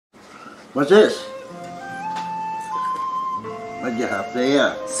What's this? What do you have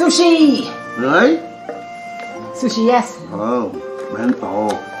there? Sushi! Really? Sushi, yes. Oh, bento.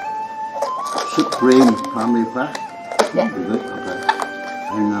 Supreme family pack. Yeah. Very good. Okay.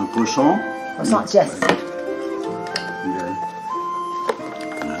 And croissant. Croissants, yes. Okay.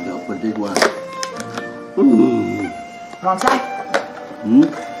 And I'll put this one. Ooh. Wrong side?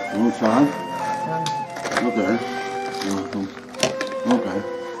 Wrong side. Okay. Okay.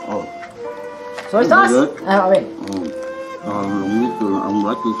 Oh. Soy sauce? Good. Oh, wait. Ông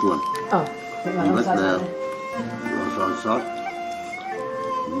lách cái chuột. Oh. Ông lách đều. Soy sauce.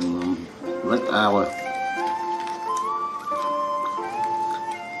 Lách hour.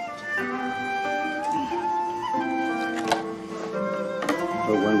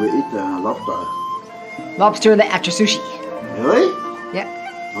 So when we eat lobster. Lobster after sushi. Really? Yeah.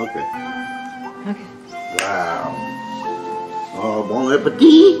 Okay. Okay. Wow. Oh, bon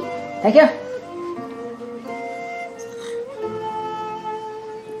appetit. Thank you.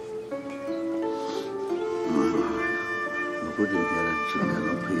 Put it here so they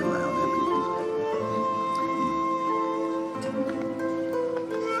don't peel out everything.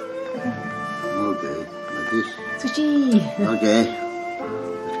 Okay, like this. Sushi. Okay,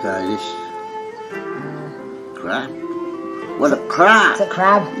 let's try this. Crab. What a crab! It's a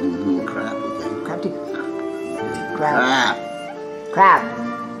crab. Crab, okay. Crab too. Okay. Crab. Crab.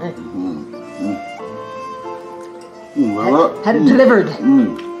 Well, Had it delivered.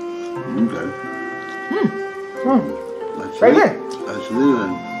 Okay. Very good. That's good.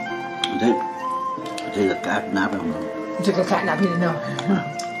 I take a cat nap on them. You took a cat nap, you didn't know.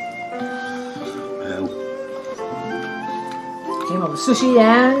 Came up with sushi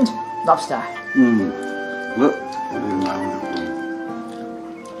and lobster. Look.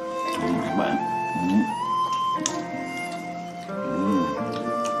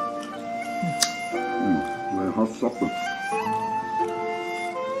 Very hot supper.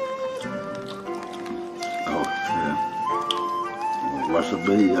 Oh, yeah.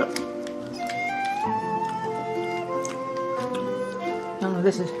 Wasabi, yeah. No,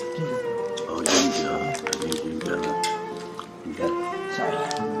 this is ginger. Oh, ginger. Ginger. Okay. Sorry.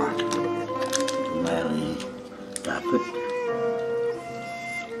 Mary. Tap it.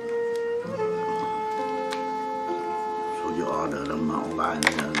 So you order them online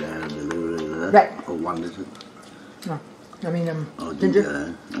and they're delivery there? Right. Or one is it? No. I mean, Oh, ginger.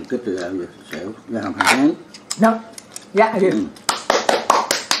 ginger. Good to have yourself. You have a hand? No. Yeah, I do.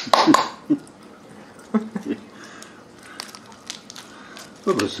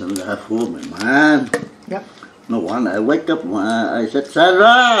 Well, listen, that for me, man. Yep. No one, I wake up, I said,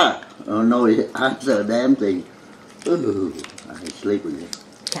 Sandra! Oh no, he answered a damn thing. Ooh, I sleep with it.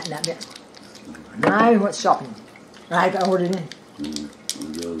 Cat nap yet. Now I went shopping. I got ordered in.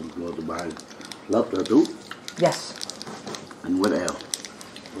 Go to buy lobster too. Yes. And what else?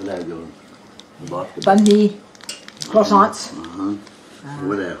 What else you bought? Banh mi, croissants.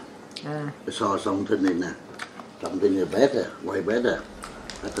 What else? I saw something in there. Something better, way better.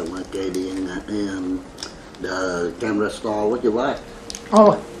 That's the one in the camera store. What you buy?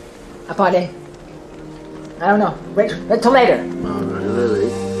 Oh, I bought a. I don't know. Wait till later. Oh, really?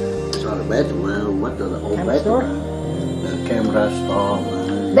 It's not a better one. What the whole Camera better? store? The camera store.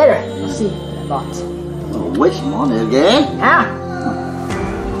 Later. We'll see what I bought. Oh, waste money again? Ah.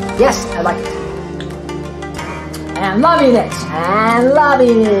 Yes, I like it. And loving it. And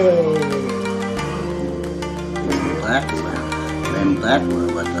loving it. Lên tát mà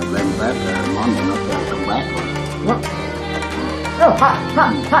lên tát món này nó kèo trong bát rồi. Oh, hot.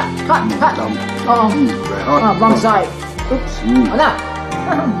 Trong. Oh, Very hot. oh, wrong side. Oops. Oh, no.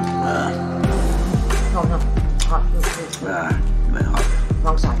 No, hot. Very hot.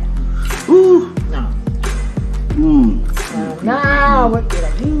 Wrong side. Ooh. No. Mmm. Now, what did I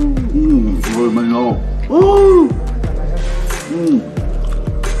do? Rồi mình ngô. Ooh.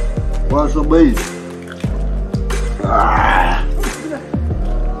 Wasabi.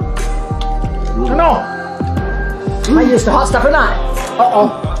 No. Am I used to hot stuff or not? Uh-oh.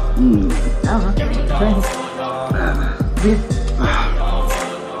 I don't know.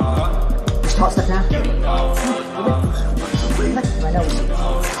 Just hot stuff now. My nose.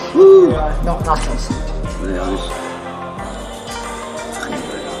 No, nostrils.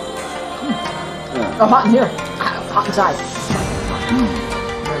 Oh, hot in here. Hot inside.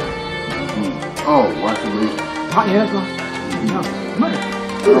 Oh, wasabi. Hot in here. No.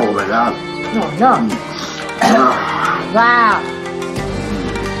 Oh my God. No. Wow.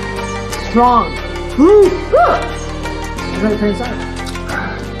 Strong. Ready for inside.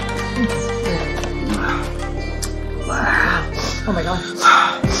 Wow. Oh, Oh my god.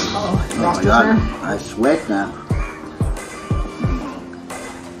 Oh my god, I sweat now.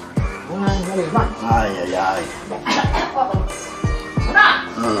 Ai ai ai.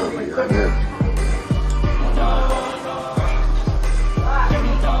 Oh my god.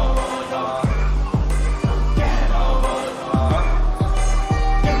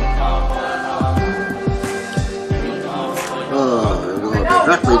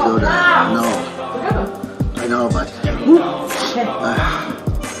 Directly to the no. I know, but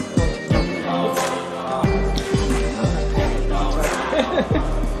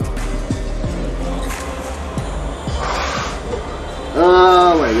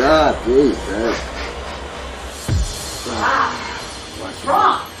oh my god, Jesus. What's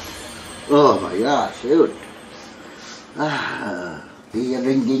wrong? Oh my god, shoot. Ear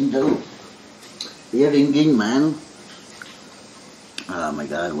ringing too. Ear ringing, man. Oh my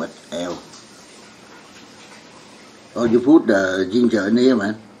god, what hell? Oh, you put the ginger in here,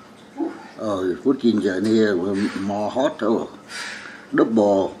 man. Oh, you put ginger in here with more hot. Oh,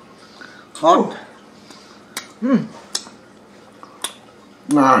 double hot. Mm.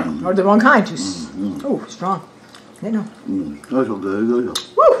 Man. Or the wrong kind. Just oh, strong. You know. That's so good, good.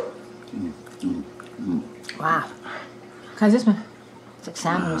 Woo! Wow. What kind is this, man? It's like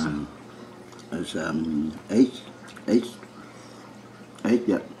salmon or something. It's eight,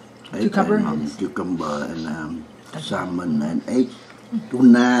 yeah. Cucumber? And, cucumber and salmon and egg.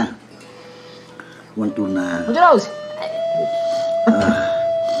 Tuna. One tuna. Look at those.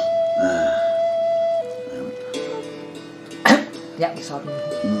 Yeah, we saw them.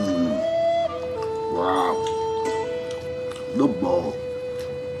 Wow. Double.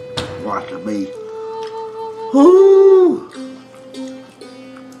 Wasabi. Woo!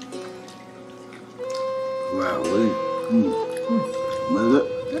 Wow, mới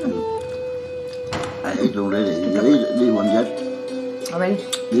I ate already. This one yet? Already?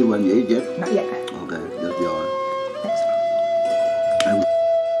 This one you eat yet? Not yet. Okay, that's yours. Thanks.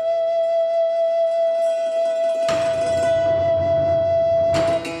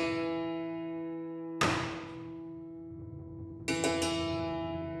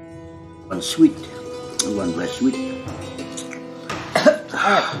 One sweet, one very sweet.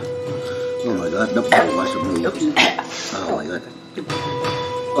 Oh my god, double wasabi. Oh my god.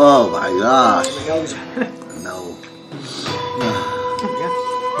 Oh my gosh. No.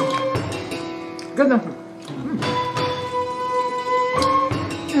 Good enough.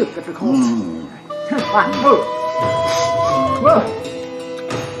 Good for cold. Whoa.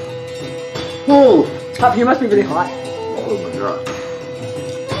 Oh. Top, you must be really hot. Oh my god.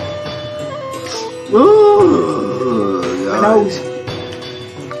 Oh, my nose.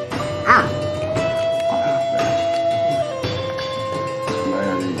 Ah.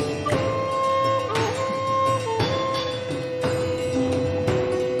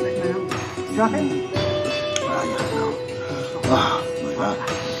 Drop it.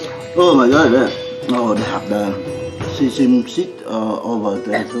 Oh my god. Oh, they have the sesame seed over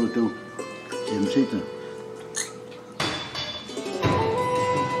there too. Sesame seed.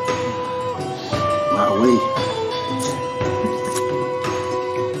 Wow,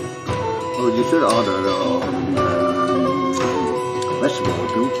 oh, you should order vegetable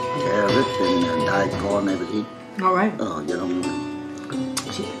too. Carrot and dyed corn, everything. All right. Oh, you don't.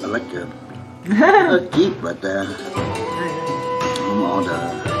 I like cheap, but I'm order.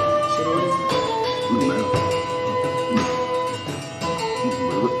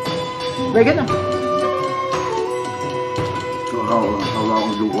 Very good. So how long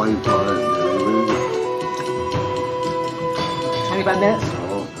do you wait for it? 25 minutes.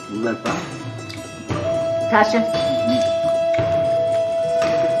 Oh, that fast. Past you.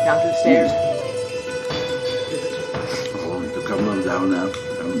 Down to the stairs. Oh, to come on down now.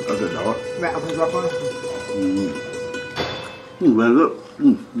 At the door. Right, open the door for us. Very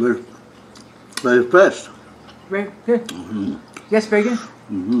good. Very fresh. Very good. Yes, very good.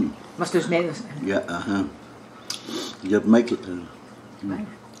 Must have made this. Yeah, Just make it. Right.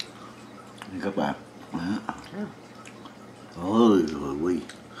 Các bạn. Ôi rồi quy.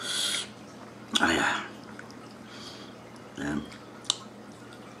 Ai à.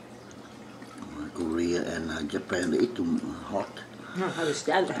 Korea and Japan, they eat too hot. No, I was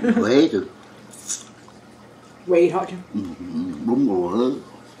stabbed. Way too. Way hot too. Bún bò hớ.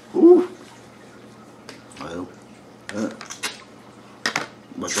 Phải không? Đó.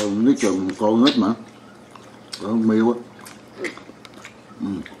 Bà con nói chừng con hết mà. Con miêu á.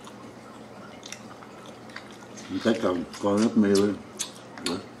 Cái con hết miêu á.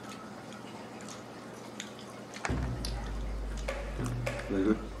 Very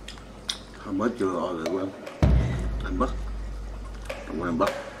good. How much you order? Well, $10. $1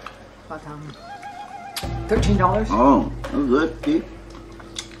 About $13. Oh, that's good, cheap.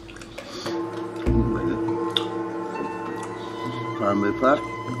 Family pack.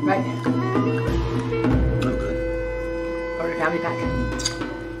 Right. Okay. Order family pack.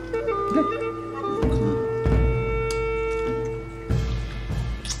 Good.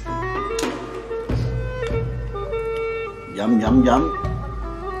 Yum.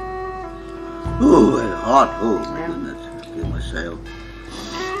 Ooh, it's hot. Oh, my goodness. Give myself.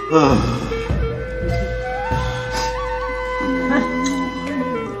 Wow.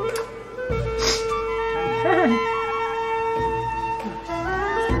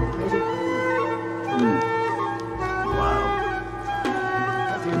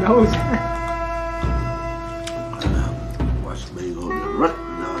 That's your nose. Must be on the rất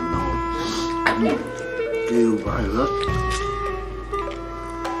là ngon. Kêu vài rất.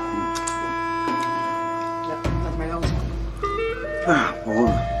 Yep, that's my nose.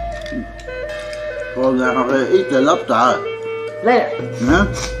 Còn nào ít là lấp tờ. Later. Hả?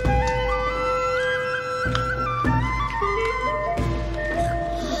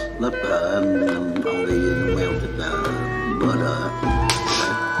 Lấp tờ only melted butter.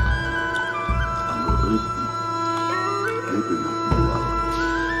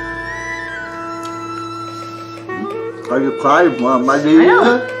 Are you crying, my dear? I know.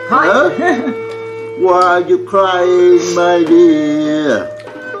 Hi. Huh? Why are you crying, my dear?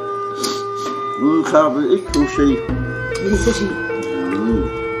 Have you eat sushi? Mini sushi.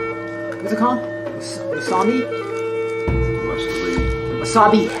 What's it called? Wasabi?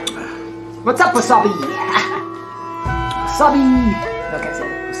 Wasabi. What's up, wasabi? Wasabi. Okay, I said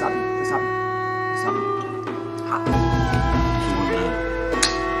it. Wasabi. Hot.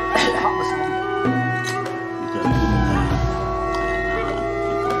 Hot wasabi.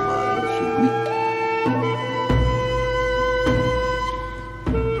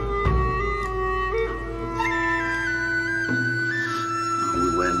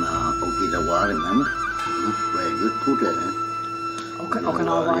 Remember? Very good food there.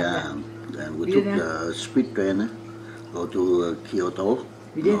 Okinawa. Yeah, and we took the speed train, go to Kyoto.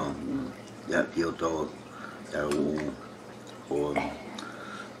 We did? Yeah, Kyoto.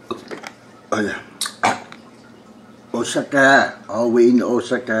 Osaka. Oh, we in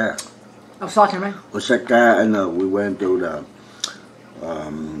Osaka. Oh, Sachin, right? Osaka, and we went to the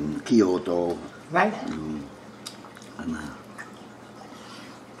Kyoto. Right? And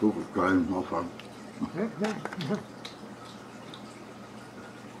took a train, no fun.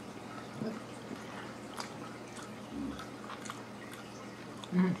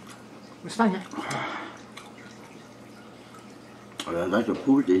 It was fun, yeah? I like the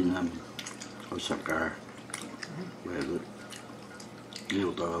food in Osaka. Very good.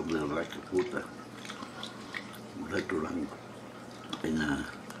 Kyoto, we like the food there. Restaurant in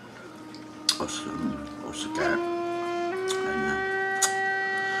Osaka. And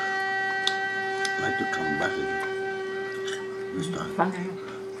like to come back again this time. Fun there.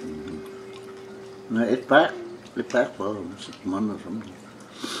 No, it's back for 6 months or something.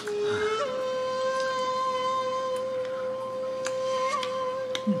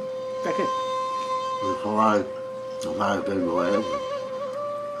 Very good. Before I can go out,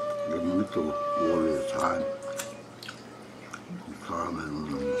 the little warrior time.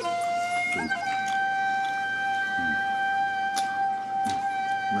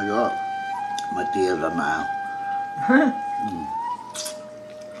 My God, my tears are now.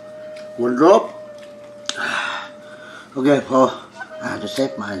 One drop. Okay, Paul. I have to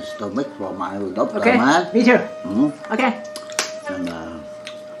set my stomach for my doctor. Okay, me too. Okay. And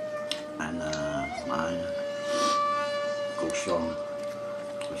my croissant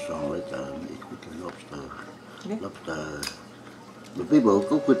with the lobster. Okay. Lobster. The people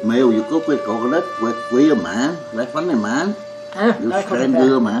cook with meal, you cook with coconut, with queer man. That's funny, man. You like stand coconut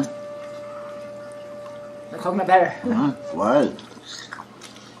here, man. The coconut better. Why?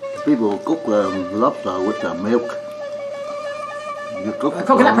 People cook lobster with the milk. You cook A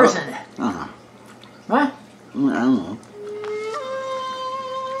coconut person. Uh-huh. What? I don't know.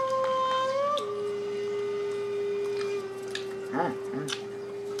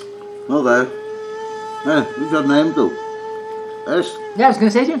 Okay. Hey, what's your name too? S? Yeah, I was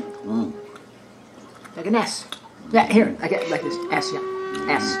gonna say to you. Like an S. Yeah, here, I get it like this. S, yeah.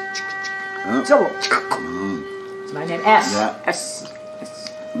 S. So, it's my name, S. Yeah. S.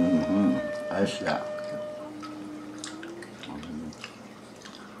 S, yeah.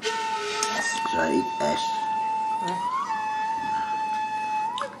 Say S.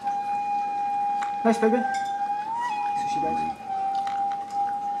 Nice, baby. Sushi bags.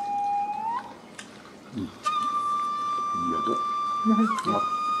 Dạ, good. Nó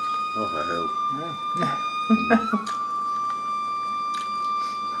phải heo.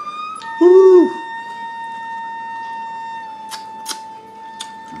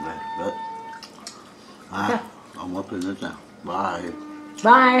 Good. I'm opening it now. Bye.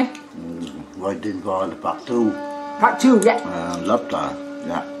 Bye. Waiting for the part 2. Part 2, yeah. Lobster,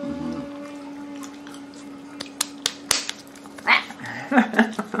 yeah.